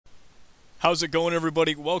How's it going,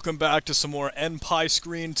 everybody? Welcome back to some more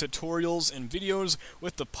npyscreen tutorials and videos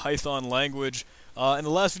with the Python language. In the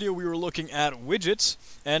last video we were looking at widgets,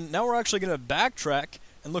 and now we're actually going to backtrack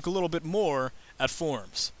and look a little bit more at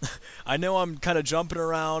forms. I know I'm kind of jumping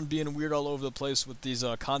around, being weird all over the place with these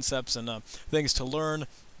concepts and things to learn,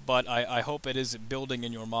 but I hope it is building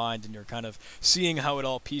in your mind and you're kind of seeing how it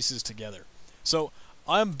all pieces together. So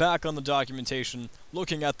I'm back on the documentation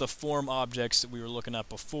looking at the form objects that we were looking at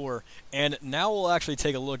before, and now we'll actually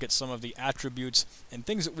take a look at some of the attributes and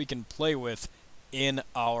things that we can play with in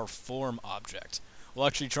our form object. We'll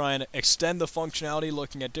actually try and extend the functionality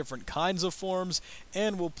looking at different kinds of forms,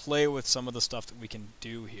 and we'll play with some of the stuff that we can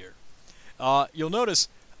do here. You'll notice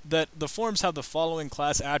that the forms have the following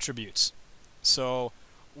class attributes, so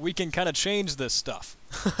we can kind of change this stuff.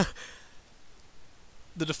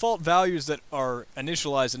 The default values that are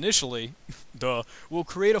initialized initially, will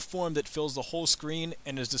create a form that fills the whole screen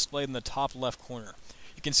and is displayed in the top left corner.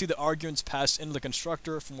 You can see the arguments passed into the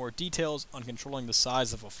constructor for more details on controlling the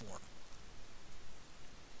size of a form.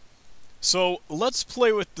 So let's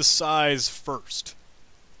play with the size first.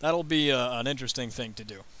 That'll be an interesting thing to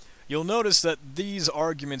do. You'll notice that these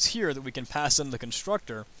arguments here that we can pass into the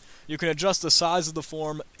constructor, you can adjust the size of the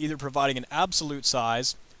form either providing an absolute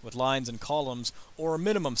size with lines and columns, or a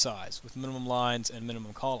minimum size with minimum lines and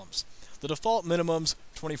minimum columns. The default minimums,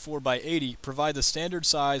 24 by 80, provide the standard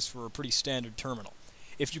size for a pretty standard terminal.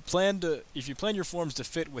 If you plan your forms to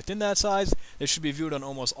fit within that size, they should be viewed on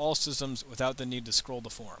almost all systems without the need to scroll the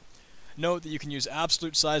form. Note that you can use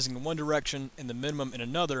absolute sizing in one direction and the minimum in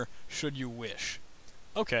another, should you wish.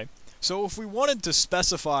 Okay, so if we wanted to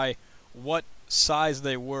specify what size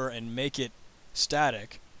they were and make it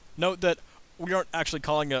static, note that we aren't actually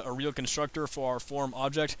calling a real constructor for our form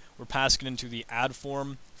object. We're passing it into the add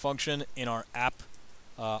form function in our app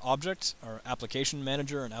object, our application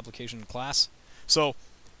manager and application class. So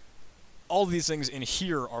all of these things in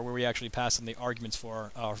here are where we actually pass in the arguments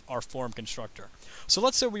for our form constructor. So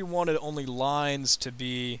let's say we wanted only lines to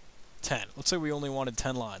be 10. Let's say we only wanted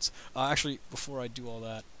 10 lines. Actually, before I do all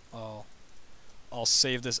that, I'll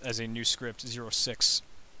save this as a new script, 06.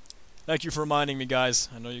 Thank you for reminding me, guys.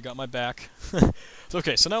 I know you got my back.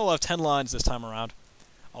 Okay, so now we'll have 10 lines this time around.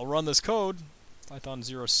 I'll run this code, Python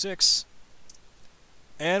 06,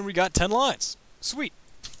 and we got 10 lines. Sweet.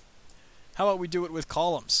 How about we do it with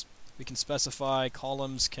columns? We can specify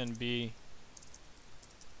columns can be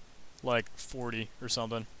like 40 or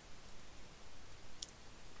something.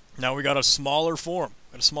 Now we got a smaller form,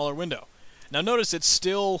 got a smaller window. Now notice it's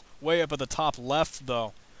still way up at the top left,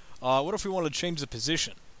 though. What if we wanted to change the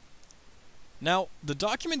position? Now, the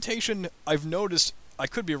documentation, I've noticed, I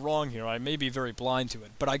could be wrong here, I may be very blind to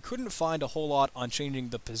it, but I couldn't find a whole lot on changing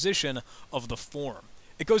the position of the form.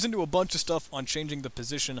 It goes into a bunch of stuff on changing the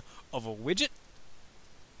position of a widget.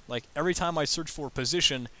 Like, every time I search for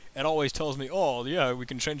position, it always tells me, oh, yeah, we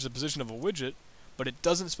can change the position of a widget, but it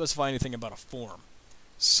doesn't specify anything about a form.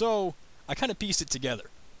 So, I kind of pieced it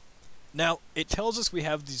together. Now, it tells us we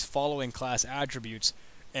have these following class attributes,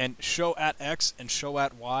 and show at x and show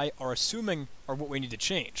at y are what we need to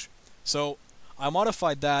change. So I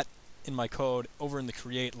modified that in my code over in the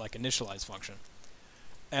create like initialize function,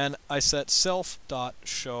 and I set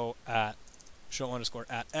self.show underscore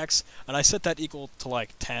at x, and I set that equal to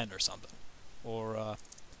like 10 or something, or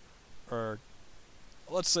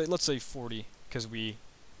let's say 40 because we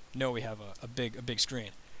know we have a big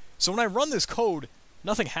screen. So when I run this code,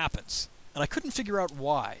 nothing happens, and I couldn't figure out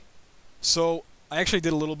why. So I actually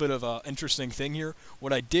did a little bit of an interesting thing here.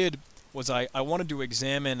 What I did was I wanted to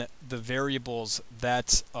examine the variables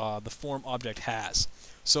that the form object has.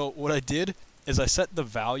 So what I did is I set the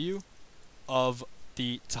value of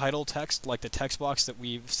the title text, like the text box that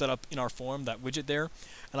we've set up in our form, that widget there,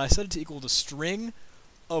 and I set it to equal the string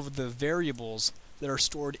of the variables that are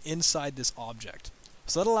stored inside this object.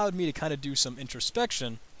 So that allowed me to kind of do some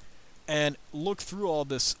introspection and look through all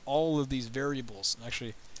of these variables. And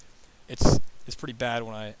actually, it's pretty bad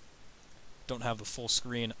when I don't have the full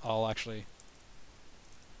screen. I'll actually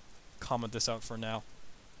comment this out for now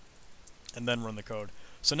and then run the code.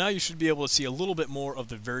 So now you should be able to see a little bit more of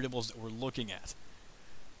the variables that we're looking at.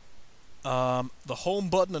 The home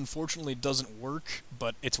button unfortunately doesn't work,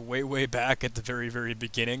 but it's way back at the very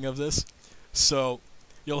beginning of this. So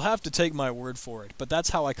you'll have to take my word for it, but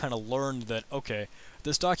that's how I kind of learned that, okay,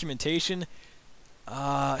 this documentation,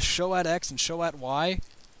 show at x and show at y,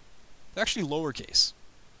 they're actually lowercase.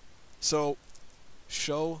 So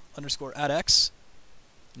show underscore at x,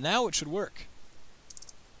 now it should work.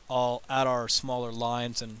 I'll add our smaller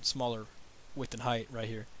lines and smaller width and height right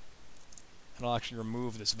here, and I'll actually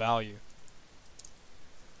remove this value.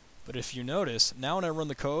 But if you notice, now when I run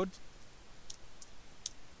the code,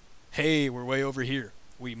 hey, we're way over here.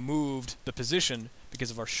 We moved the position because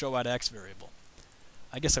of our show@x variable.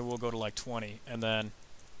 I guess I will go to like 20, and then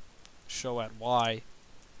show@y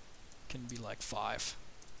can be like 5.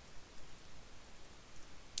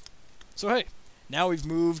 So hey, now we've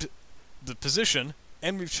moved the position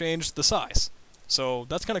and we've changed the size. So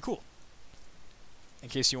that's kind of cool, in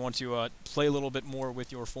case you want to play a little bit more with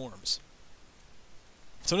your forms.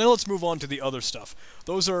 So now let's move on to the other stuff.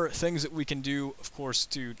 Those are things that we can do, of course,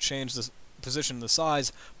 to change the position and the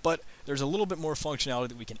size, but there's a little bit more functionality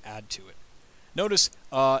that we can add to it. Notice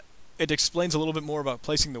it explains a little bit more about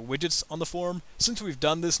placing the widgets on the form. Since we've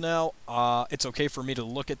done this now, it's okay for me to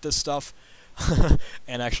look at this stuff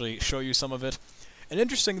and actually show you some of it. An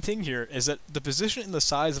interesting thing here is that the position and the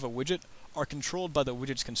size of a widget are controlled by the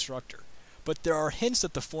widget's constructor, but there are hints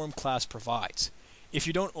that the form class provides. If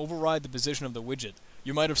you don't override the position of the widget,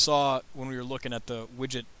 you might have saw when we were looking at the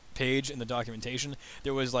widget page in the documentation,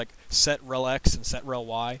 there was like set rel x and set rel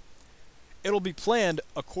y. It'll be planned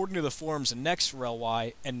according to the form's next rel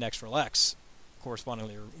y and next rel x,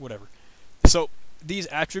 correspondingly, or whatever. So these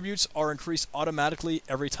attributes are increased automatically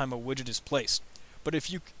every time a widget is placed. But if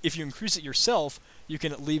you increase it yourself, you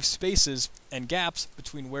can leave spaces and gaps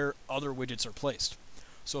between where other widgets are placed.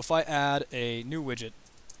 So if I add a new widget,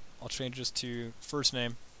 I'll change this to first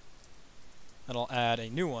name, and I'll add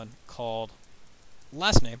a new one called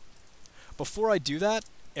last name. Before I do that,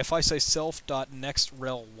 if I say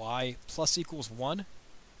self.nextrely plus equals 1,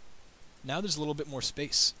 now there's a little bit more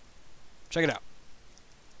space. Check it out.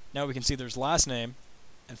 Now we can see there's last name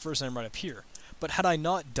and first name right up here. But had I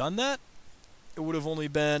not done that, it would have only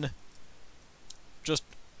been just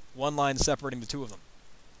one line separating the two of them.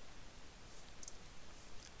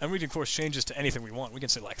 And we can, of course, change this to anything we want. We can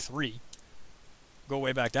say like 3. Go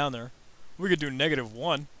way back down there. We could do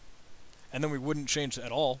 -1, and then we wouldn't change it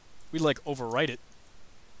at all. We'd like overwrite it.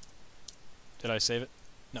 Did I save it?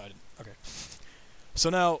 No, I didn't. Okay. So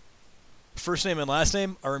now, first name and last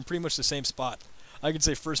name are in pretty much the same spot. I could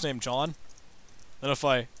say first name John. Then if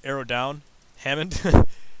I arrow down, Hammond,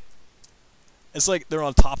 it's like they're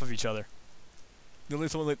on top of each other. The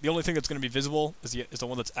only thing that's going to be visible is the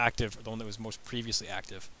one that's active, or the one that was most previously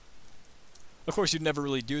active. Of course, you'd never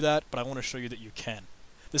really do that, but I want to show you that you can.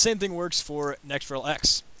 The same thing works for nextrel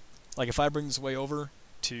x. Like if I bring this way over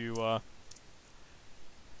to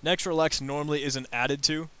nextrel x normally isn't added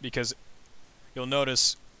to, because you'll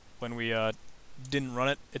notice when we didn't run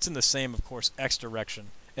it, it's in the same, of course, x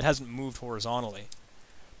direction. It hasn't moved horizontally.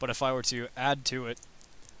 But if I were to add to it,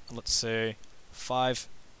 let's say 5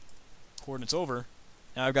 coordinates over,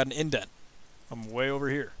 now I've got an indent. I'm way over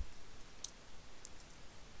here.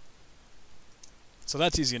 So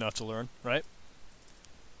that's easy enough to learn, right?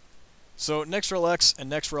 So nextrel x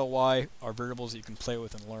and nextrel y are variables that you can play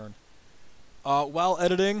with and learn. While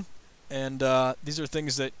editing, and these are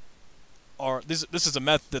things that are, this is a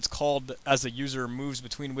method that's called as the user moves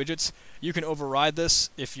between widgets. You can override this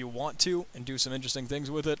if you want to and do some interesting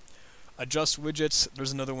things with it. Adjust widgets,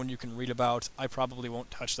 there's another one you can read about. I probably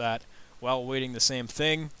won't touch that. While waiting, the same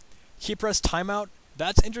thing. Key press timeout,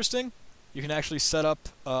 that's interesting. You can actually set up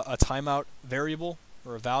a timeout variable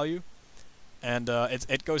or a value, and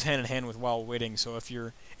it goes hand in hand with while waiting. So if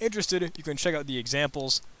you're interested, you can check out the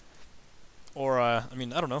examples, or I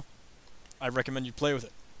mean, I don't know. I recommend you play with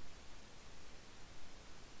it.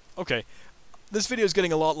 Okay, this video is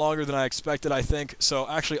getting a lot longer than I expected, I think. So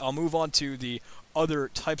actually, I'll move on to the other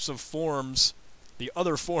types of forms, the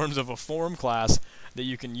other forms of a form class that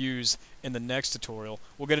you can use in the next tutorial.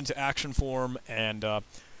 We'll get into action form and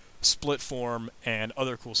split form and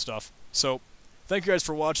other cool stuff. So thank you guys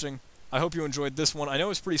for watching. I hope you enjoyed this one. I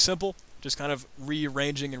know it's pretty simple, just kind of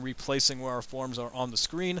rearranging and replacing where our forms are on the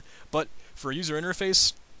screen, but for a user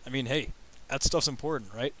interface, I mean, hey, that stuff's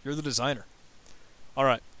important, right? You're the designer.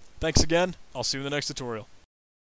 Alright, thanks again. I'll see you in the next tutorial.